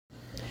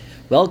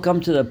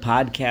Welcome to the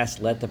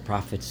podcast, Let the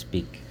Prophet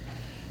Speak.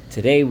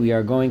 Today we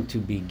are going to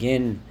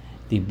begin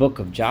the book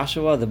of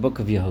Joshua, the book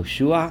of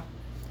Yehoshua,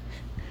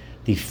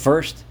 the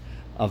first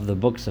of the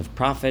books of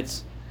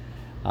prophets,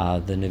 the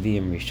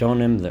Nevi'im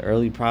Rishonim, the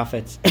early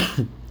prophets,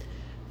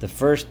 the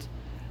first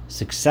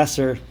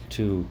successor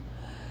to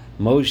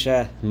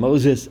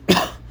Moses,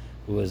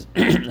 who was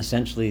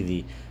essentially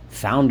the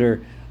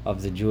founder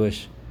of the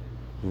Jewish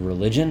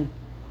religion,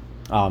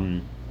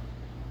 in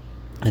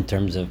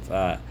terms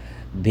of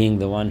being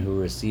the one who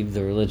received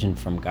the religion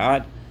from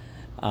God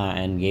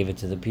and gave it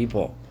to the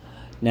people.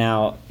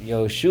 Now,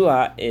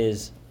 Yehoshua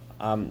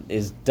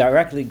is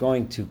directly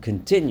going to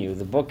continue.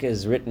 The book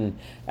is written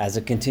as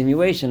a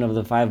continuation of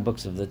the 5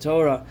 books of the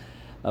Torah,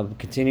 of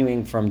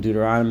continuing from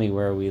Deuteronomy,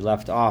 where we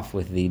left off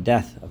with the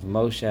death of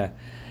Moshe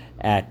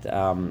at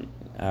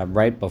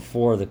right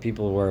before the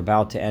people were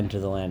about to enter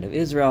the land of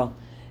Israel,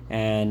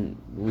 and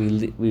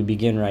we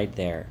begin right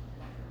there.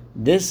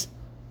 This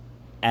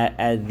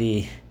at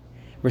the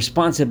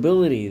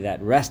responsibility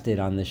that rested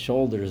on the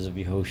shoulders of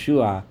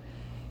Yehoshua,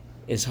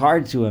 it's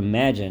hard to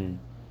imagine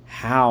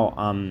how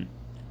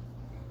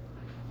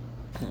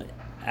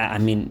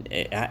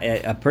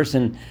a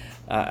person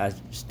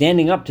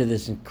standing up to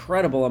this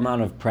incredible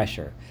amount of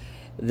pressure.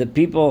 The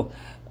people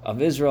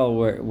of Israel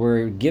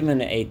were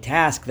given a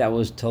task that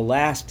was to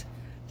last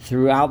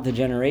throughout the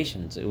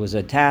generations. It was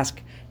a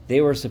task they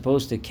were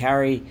supposed to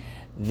carry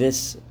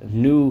this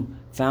new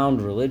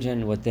found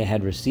religion, what they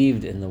had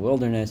received in the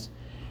wilderness,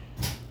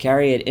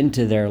 carry it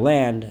into their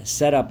land,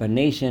 set up a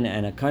nation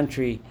and a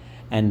country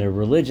and a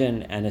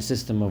religion and a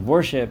system of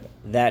worship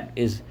that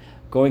is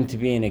going to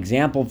be an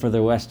example for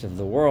the rest of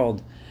the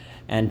world,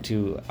 and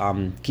to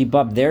keep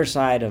up their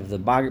side of the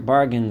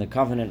bargain, the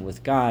covenant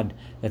with God,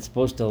 that's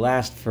supposed to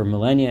last for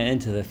millennia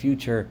into the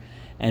future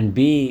and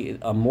be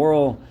a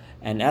moral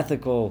and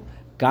ethical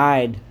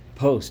guide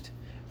post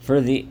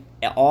for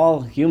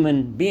all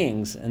human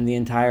beings in the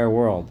entire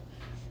world.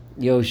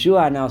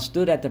 Yehoshua now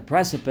stood at the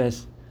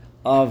precipice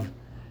of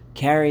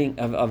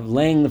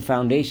laying the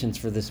foundations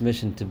for this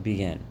mission to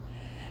begin.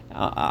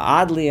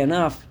 Oddly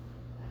enough,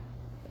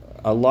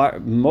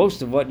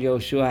 most of what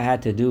Yehoshua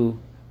had to do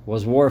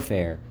was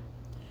warfare.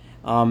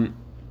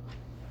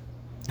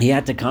 He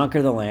had to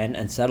conquer the land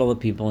and settle the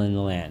people in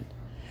the land.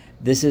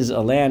 This is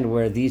a land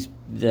where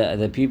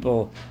the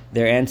people,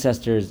 their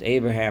ancestors,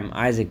 Abraham,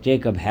 Isaac,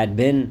 Jacob, had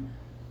been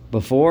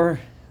before.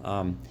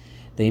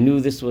 They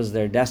knew this was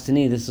their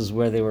destiny. This is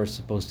where they were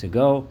supposed to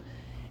go.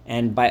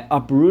 And by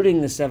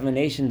uprooting the 7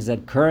 nations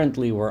that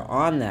currently were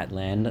on that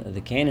land, the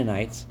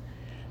Canaanites,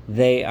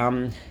 they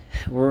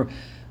were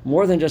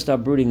more than just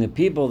uprooting the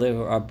people, they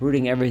were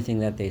uprooting everything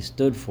that they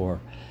stood for.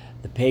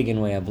 The pagan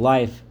way of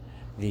life,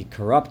 the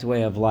corrupt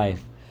way of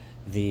life,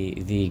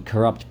 the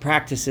corrupt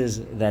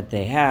practices that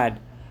they had,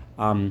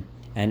 and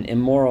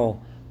immoral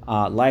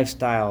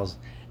lifestyles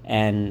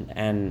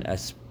and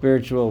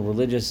spiritual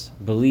religious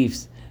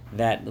beliefs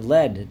that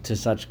led to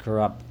such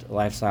corrupt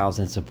lifestyles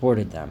and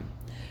supported them.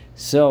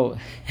 So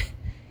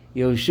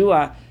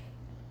Yehoshua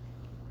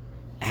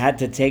had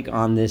to take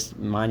on this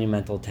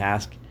monumental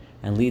task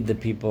and lead the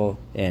people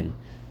in.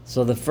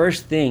 So the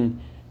first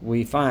thing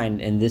we find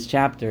in this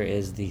chapter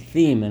is the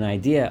theme and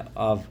idea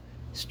of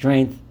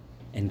strength,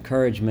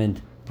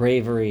 encouragement,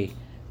 bravery.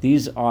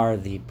 These are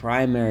the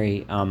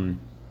primary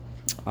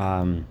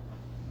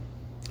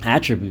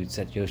attributes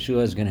that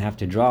Yehoshua is going to have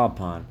to draw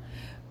upon,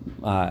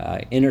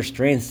 inner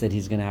strengths that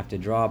he's going to have to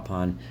draw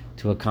upon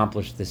to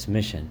accomplish this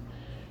mission.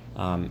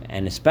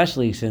 And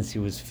especially since he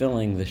was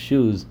filling the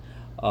shoes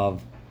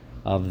of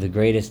the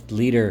greatest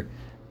leader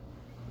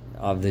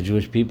of the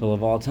Jewish people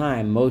of all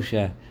time,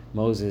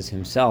 Moses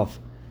himself,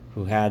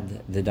 who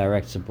had the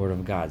direct support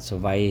of God. So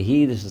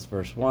Vayehi, this is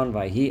verse 1,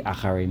 Vayehi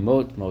achari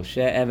mot Moshe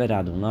eved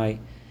Adonai.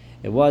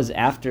 It was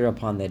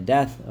upon the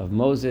death of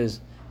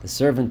Moses, the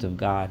servant of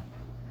God.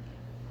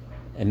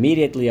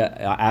 Immediately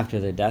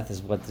after the death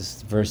is what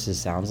this verse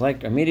sounds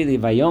like. Immediately,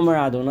 Vayomer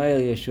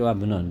Adonai Yehoshua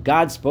ben Nun.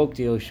 God spoke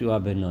to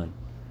Yehoshua ben Nun.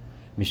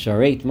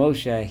 Misharet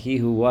Moshe, he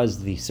who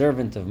was the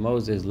servant of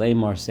Moses,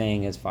 Lamar,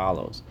 saying as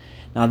follows.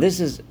 Now this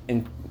is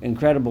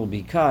incredible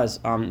because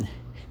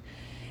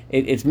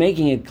it's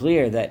making it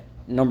clear that,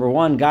 number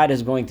one, God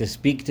is going to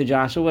speak to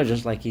Joshua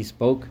just like he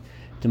spoke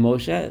to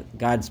Moshe.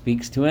 God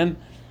speaks to him,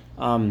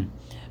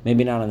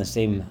 maybe not on the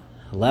same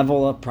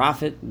level of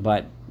prophet,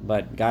 but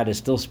God is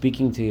still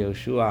speaking to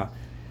Yehoshua.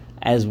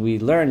 As we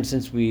learned,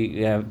 since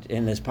we have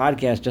in this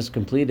podcast just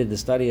completed the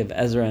study of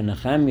Ezra and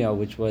Nehemiah,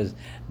 which was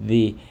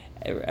the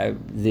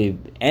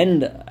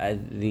end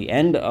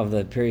of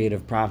the period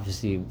of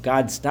prophecy.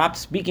 God stopped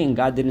speaking.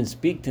 God didn't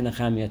speak to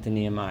Nehemiah, to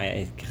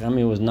Nehemiah.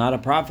 Nehemiah was not a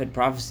prophet.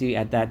 Prophecy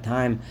at that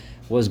time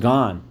was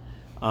gone.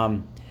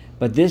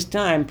 But this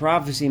time,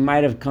 prophecy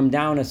might have come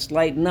down a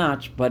slight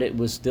notch, but it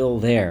was still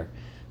there.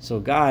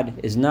 So God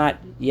is not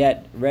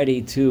yet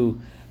ready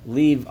to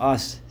leave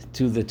us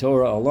to the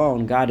Torah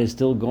alone. God is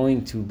still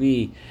going to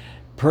be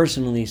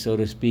personally, so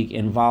to speak,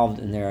 involved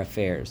in their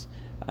affairs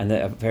and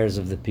the affairs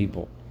of the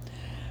people.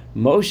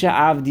 Moshe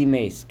avdi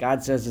meis.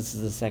 God says, this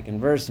is the second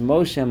verse.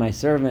 Moshe, my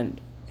servant,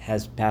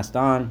 has passed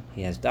on.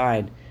 He has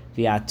died.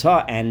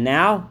 V'ata, and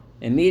now,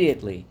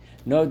 immediately.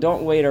 No,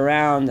 don't wait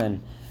around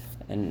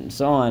and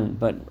so on.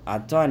 But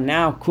ata,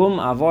 now, kum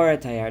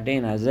avoret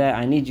hayarden hazeh.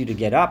 I need you to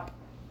get up.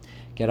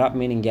 Get up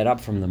meaning get up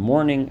from the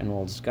morning, and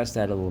we'll discuss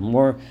that a little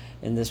more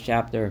in this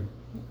chapter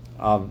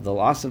of the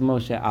loss of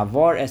Moshe.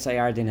 Avor es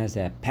hayarden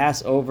hazeh.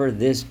 Pass over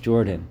this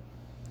Jordan.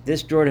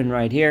 This Jordan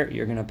right here,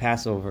 you're going to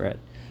pass over it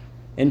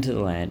into the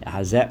land.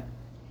 Hazeh.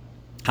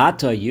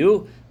 Hata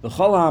you,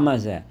 v'chol ha'am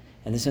hazeh.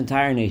 And this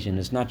entire nation,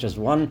 it's not just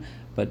one,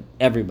 but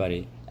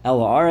everybody. El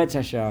ha'aretz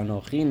asher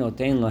anochi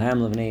noten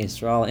lohem levnei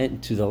Yisrael,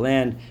 into the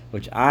land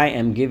which I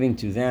am giving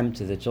to them,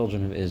 to the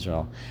children of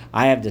Israel.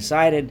 I have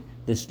decided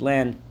this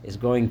land is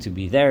going to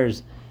be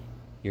theirs.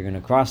 You're going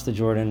to cross the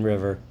Jordan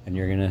River, and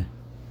you're going to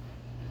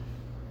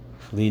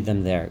lead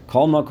them there.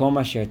 Kol makom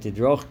asher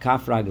tidroch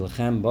kaf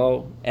raglechem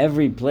bo.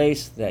 Every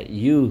place that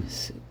you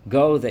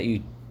go, that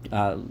you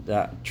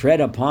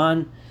tread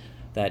upon,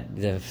 that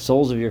the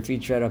soles of your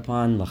feet tread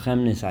upon,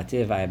 lachem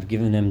nisativ, I have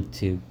given them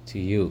to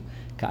you.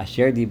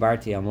 Ka'asher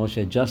dibarti al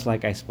Moshe, just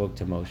like I spoke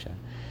to Moshe.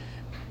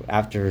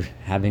 After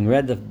having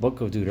read the book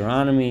of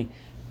Deuteronomy,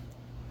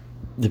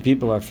 the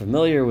people are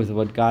familiar with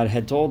what God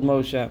had told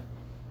Moshe,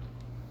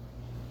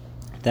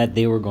 that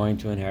they were going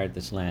to inherit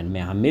this land.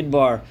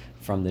 Mehamidbar,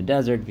 from the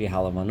desert,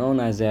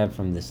 v'halavanon azeb,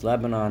 from this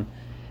Lebanon,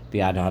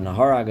 v'ad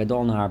ha'nahar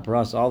agadol nahar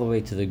paras, all the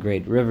way to the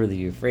great river, the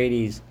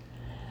Euphrates.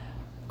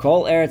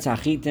 Kol eretz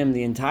hachitim,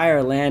 the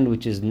entire land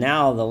which is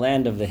now the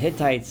land of the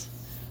Hittites,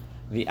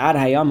 v'ad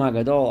hayam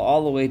hagadol,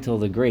 all the way till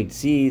the great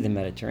sea, the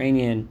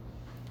Mediterranean,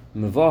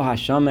 mevo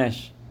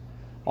hashamesh,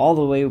 all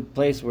the way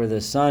place where the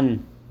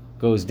sun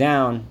goes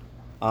down.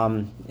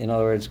 In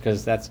other words,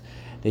 because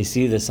they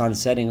see the sun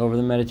setting over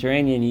the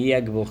Mediterranean.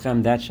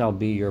 That shall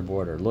be your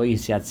border. Lo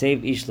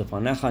yisyatzev ish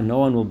lefanecha, no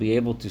one will be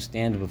able to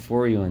stand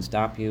before you and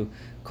stop you.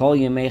 Kol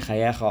yemei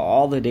chayecha,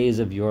 all the days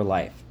of your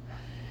life.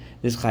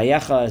 This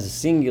chayecha is a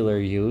singular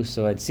you,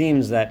 so it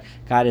seems that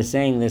God is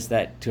saying this,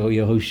 that to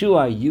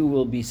Yehoshua you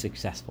will be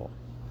successful.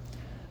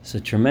 It's a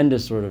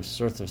tremendous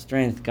source of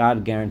strength,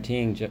 God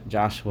guaranteeing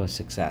Joshua's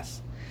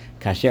success.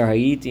 Kasher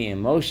hayiti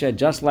in Moshe,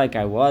 just like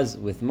I was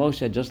with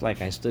Moshe, just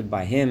like I stood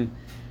by him.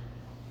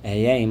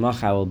 I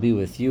will be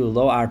with you.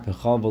 Lo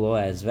arpecha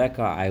v'lo ezveka,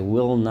 I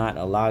will not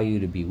allow you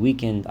to be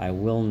weakened. I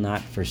will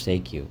not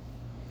forsake you.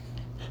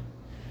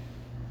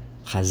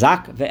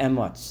 Chazak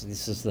ve'emotz.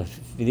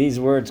 These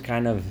words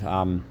kind of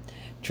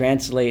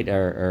translate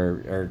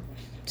or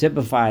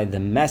typify the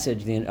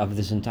message of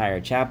this entire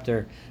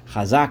chapter.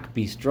 Chazak,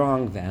 be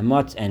strong,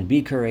 ve'emotz, and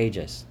be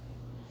courageous.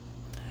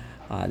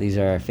 These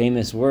are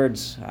famous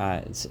words.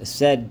 It's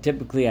said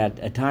typically at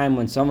a time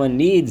when someone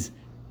needs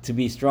to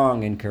be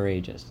strong and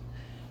courageous.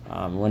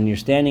 When you're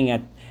standing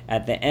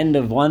at the end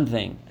of one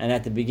thing and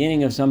at the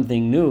beginning of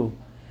something new,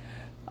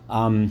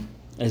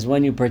 is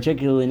when you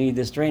particularly need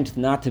the strength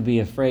not to be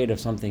afraid of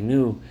something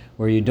new,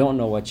 where you don't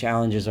know what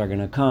challenges are going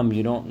to come,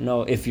 you don't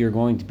know if you're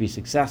going to be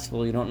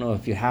successful, you don't know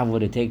if you have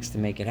what it takes to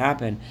make it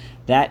happen.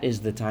 That is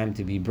the time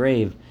to be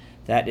brave.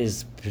 That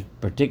is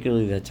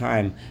particularly the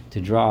time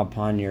to draw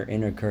upon your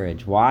inner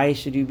courage. Why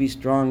should you be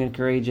strong and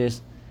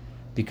courageous?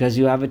 Because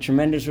you have a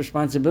tremendous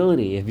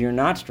responsibility. If you're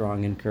not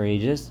strong and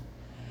courageous,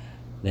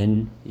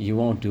 then you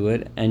won't do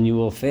it, and you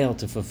will fail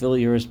to fulfill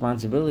your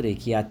responsibility.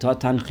 Because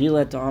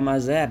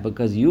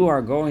you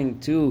are going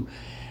to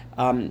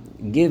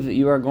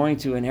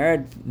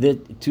inherit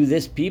to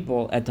this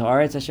people at the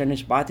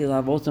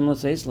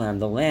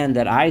land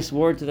that I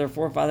swore to their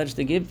forefathers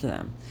to give to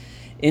them.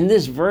 In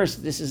this verse,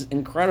 this is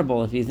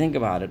incredible if you think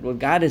about it. What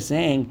God is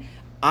saying,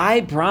 I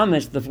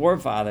promised the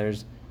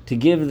forefathers to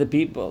give the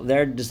people,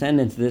 their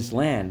descendants, this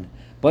land,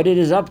 but it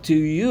is up to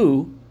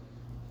you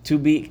to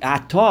be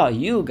atah.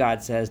 You,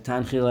 God says,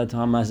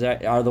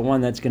 tanchil are the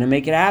one that's going to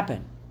make it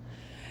happen.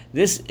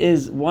 This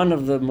is one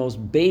of the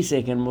most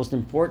basic and most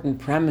important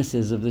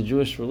premises of the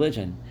Jewish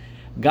religion.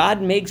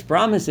 God makes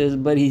promises,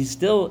 but He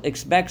still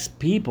expects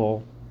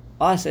people,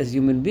 us as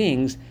human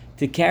beings,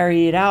 to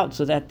carry it out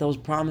so that those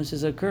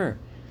promises occur.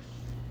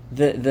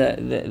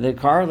 The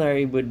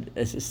corollary would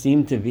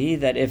seem to be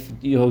that if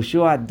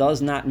Yehoshua does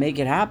not make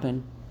it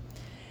happen,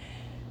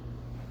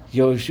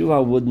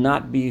 Yehoshua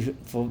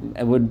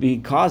would be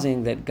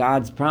causing that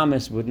God's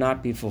promise would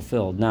not be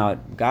fulfilled. Now,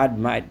 God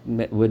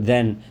would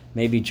then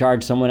maybe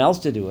charge someone else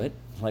to do it,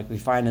 like we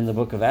find in the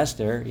book of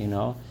Esther.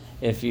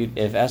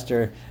 If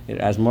Esther,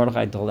 as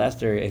Mordechai told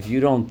Esther, if you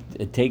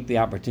don't take the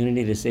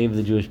opportunity to save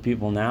the Jewish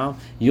people now,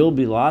 you'll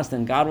be lost,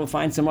 and God will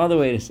find some other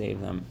way to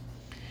save them.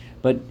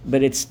 But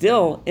it's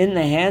still in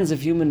the hands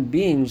of human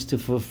beings to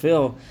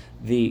fulfill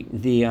the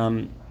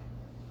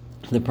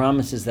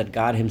promises that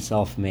God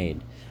Himself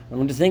made. I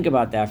want to think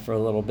about that for a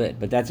little bit,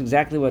 but that's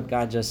exactly what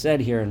God just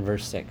said here in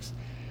verse 6.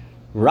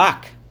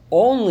 Rak,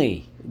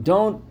 only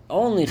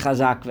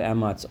chazak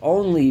ve'ematz,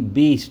 only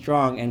be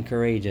strong and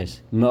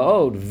courageous.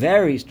 Ma'od,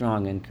 very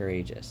strong and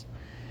courageous.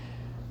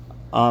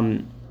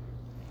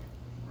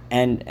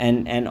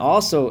 and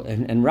also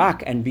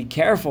and be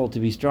careful to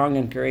be strong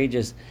and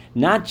courageous,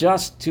 not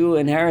just to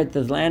inherit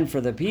the land for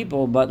the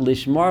people, but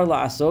lishmar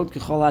la'asot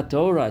k'chol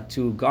Torah,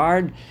 to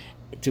guard,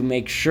 to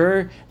make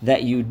sure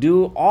that you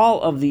do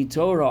all of the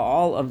Torah,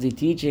 all of the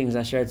teachings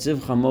asher tzivcha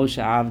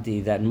Moshe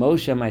Avdi, that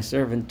Moshe my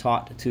servant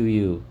taught to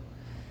you.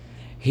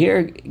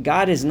 Here,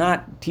 God is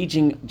not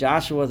teaching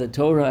Joshua the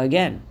Torah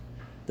again.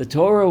 The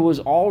Torah was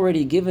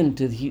already given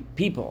to the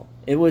people.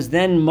 It was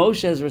then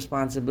Moshe's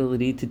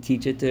responsibility to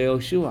teach it to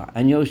Yoshua,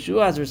 and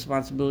Yoshua's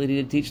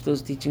responsibility to teach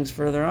those teachings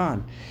further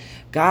on.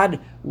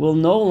 God will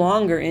no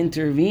longer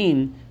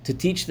intervene to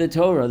teach the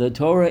Torah. The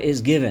Torah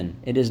is given.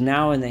 It is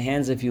now in the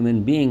hands of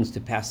human beings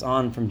to pass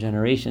on from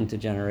generation to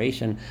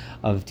generation,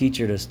 of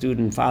teacher to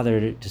student,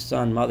 father to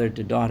son, mother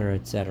to daughter,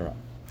 etc.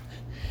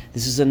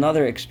 This is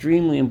another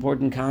extremely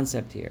important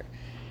concept here.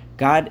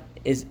 God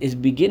is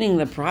beginning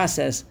the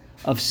process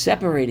of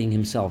separating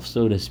himself,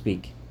 so to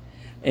speak.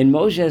 In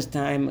Moshe's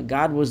time,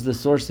 God was the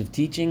source of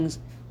teachings,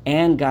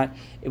 and God,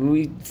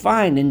 we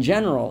find in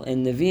general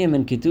in Nevi'im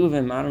and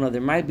Ketuvim, I don't know, there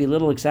might be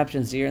little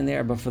exceptions here and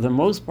there, but for the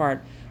most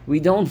part, we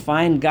don't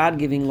find God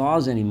giving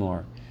laws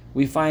anymore.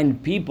 We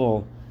find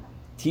people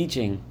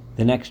teaching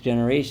the next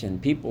generation,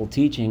 people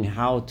teaching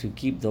how to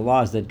keep the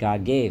laws that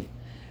God gave.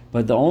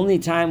 But the only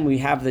time we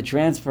have the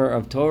transfer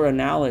of Torah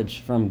knowledge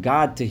from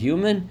God to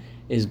human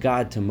is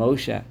God to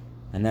Moshe,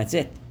 and that's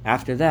it.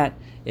 After that,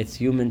 it's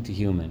human to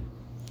human.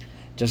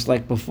 Just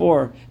like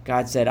before,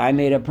 God said, I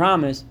made a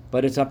promise,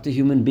 but it's up to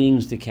human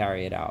beings to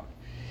carry it out.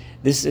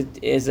 This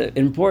is an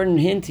important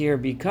hint here,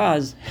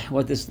 because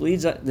what this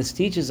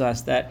teaches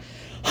us that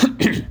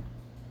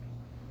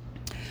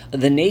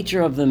the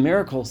nature of the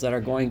miracles that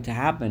are going to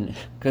happen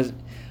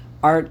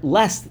are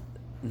less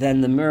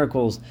than the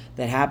miracles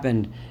that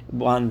happened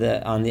on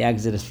the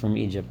exodus from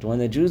Egypt. When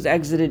the Jews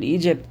exited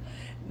Egypt,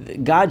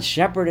 God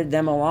shepherded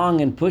them along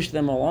and pushed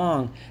them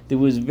along. There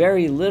was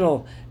very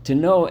little to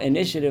no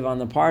initiative on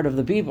the part of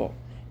the people.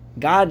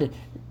 God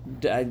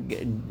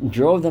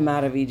drove them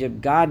out of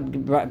Egypt.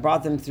 God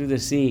brought them through the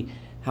sea.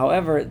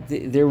 However,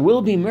 there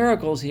will be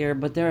miracles here,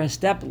 but they're a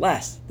step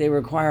less. They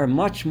require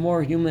much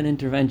more human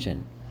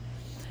intervention.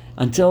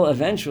 Until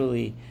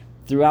eventually,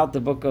 throughout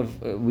the book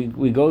of,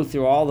 we go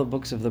through all the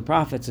books of the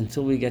prophets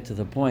until we get to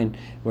the point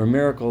where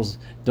miracles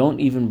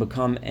don't even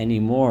become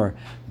anymore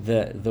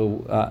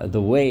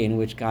the way in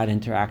which God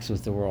interacts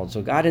with the world.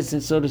 So God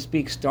is, so to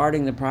speak,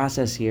 starting the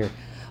process here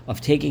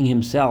of taking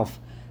himself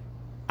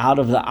out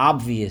of the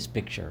obvious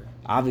picture.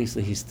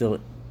 Obviously, he's still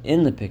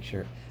in the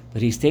picture,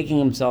 but he's taking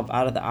himself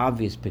out of the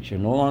obvious picture.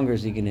 No longer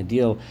is he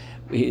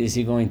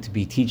going to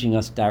be teaching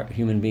us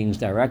human beings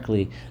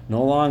directly,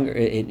 no longer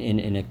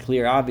in a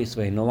clear, obvious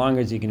way. No longer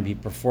is he going to be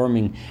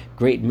performing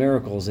great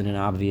miracles in an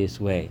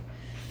obvious way.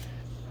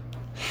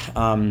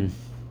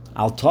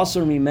 Al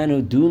tosur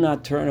mimenu, do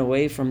not turn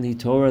away from the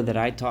Torah that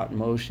I taught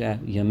Moshe,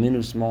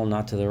 yaminu, small,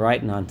 not to the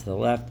right, not to the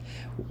left.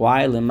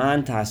 Why?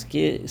 Leman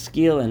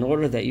taskil, in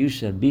order that you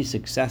should be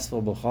successful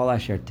b'chol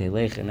asher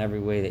telech, in every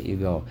way that you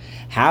go.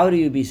 How do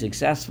you be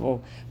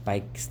successful?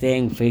 By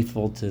staying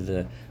faithful to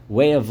the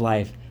way of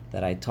life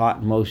that I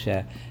taught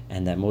Moshe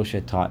and that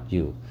Moshe taught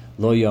you.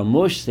 Lo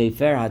yamush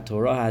sefer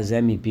haTorah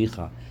hazeh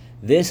mipicha.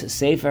 This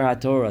sefer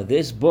haTorah,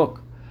 this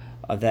book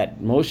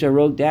that Moshe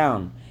wrote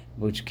down,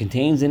 which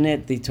contains in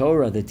it the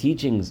Torah, the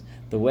teachings,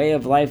 the way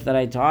of life that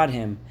I taught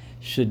him,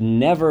 should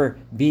never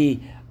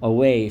be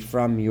away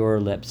from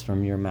your lips,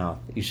 from your mouth.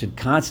 You should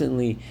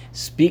constantly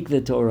speak the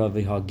Torah.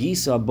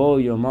 V'hagisa bo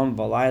yomam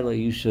v'layla.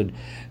 You should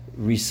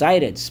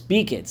recite it,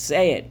 speak it,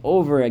 say it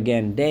over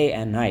again, day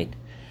and night.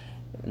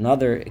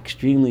 Another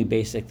extremely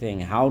basic thing.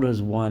 How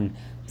does one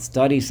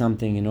study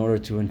something in order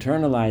to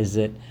internalize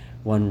it?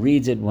 One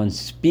reads it, one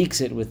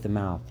speaks it with the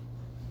mouth.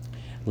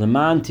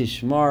 Leman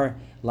tishmar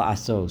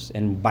la'asos.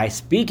 And by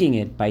speaking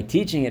it, by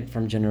teaching it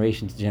from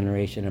generation to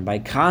generation, and by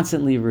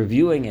constantly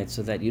reviewing it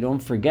so that you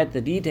don't forget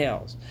the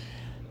details,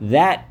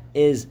 that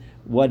is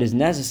what is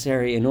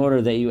necessary in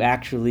order that you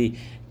actually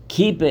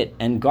keep it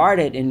and guard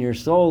it in your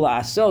soul,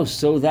 la'asos,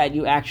 so that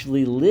you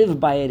actually live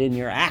by it in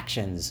your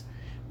actions.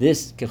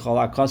 This,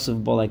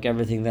 like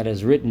everything that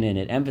is written in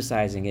it,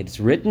 emphasizing it. It's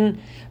written,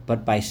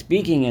 but by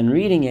speaking and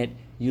reading it,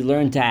 you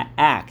learn to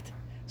act.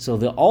 So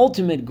the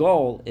ultimate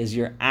goal is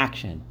your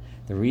action.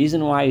 The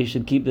reason why you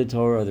should keep the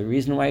Torah, the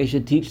reason why you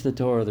should teach the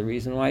Torah, the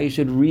reason why you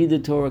should read the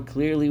Torah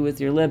clearly with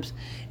your lips,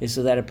 is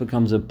so that it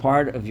becomes a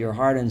part of your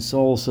heart and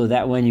soul, so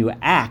that when you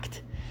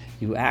act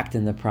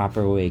in the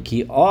proper way.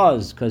 Ki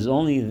oz, because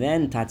only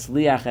then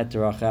tatzliach et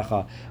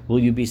derachecha, will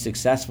you be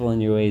successful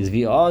in your ways.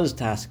 Vi oz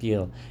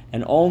taskil,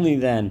 and only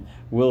then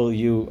will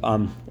you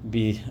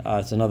be.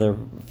 It's another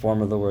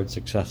form of the word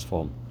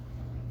successful.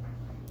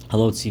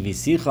 Halot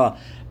sivisicha,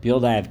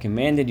 behold, I have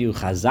commanded you.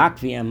 Chazak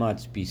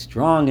v'ematz, be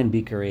strong and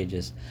be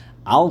courageous.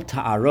 Al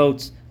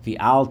ta'arotz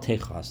v'al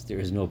techas, there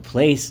is no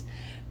place.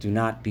 Do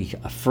not be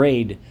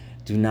afraid.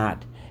 Do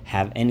not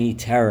have any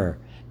terror.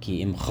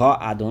 Ki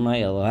imcha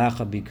Adonai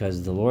Elohecha,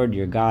 because the Lord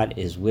your God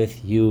is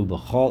with you,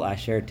 b'chol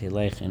asher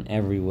telech, in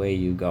every way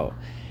you go.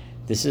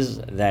 This is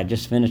that.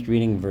 Just finished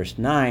reading verse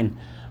 9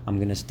 I'm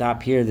going to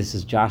stop here. This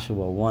is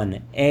Joshua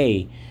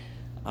 1a.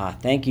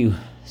 Thank you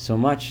so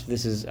much.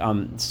 This is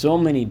so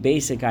many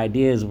basic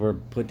ideas were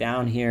put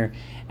down here.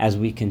 As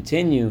we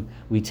continue,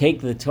 we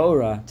take the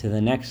Torah to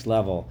the next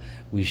level.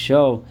 We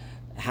show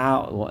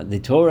how the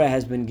Torah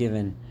has been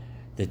given.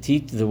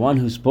 The one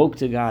who spoke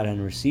to God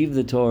and received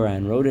the Torah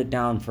and wrote it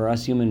down for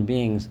us human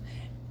beings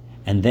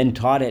and then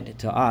taught it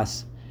to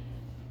us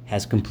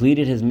has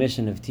completed his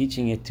mission of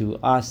teaching it to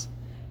us.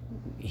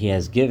 He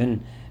has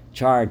given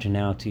charge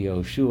now to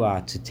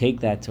Yoshua to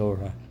take that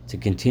Torah, to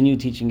continue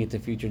teaching it to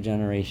future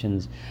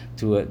generations,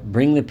 to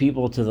bring the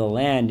people to the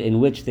land in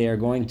which they are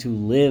going to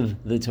live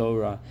the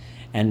Torah,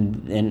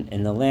 and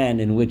in the land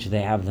in which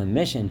they have the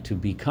mission to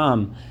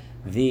become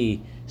the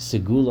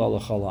Segula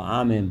L'chol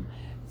Ha'amim,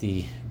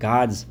 the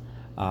God's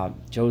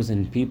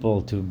chosen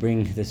people to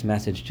bring this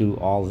message to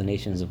all the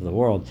nations of the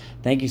world.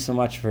 Thank you so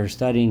much for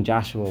studying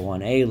Joshua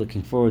 1a.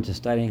 Looking forward to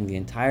studying the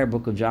entire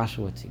book of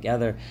Joshua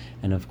together,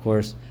 and of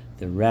course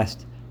the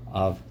rest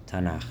of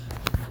Tanakh.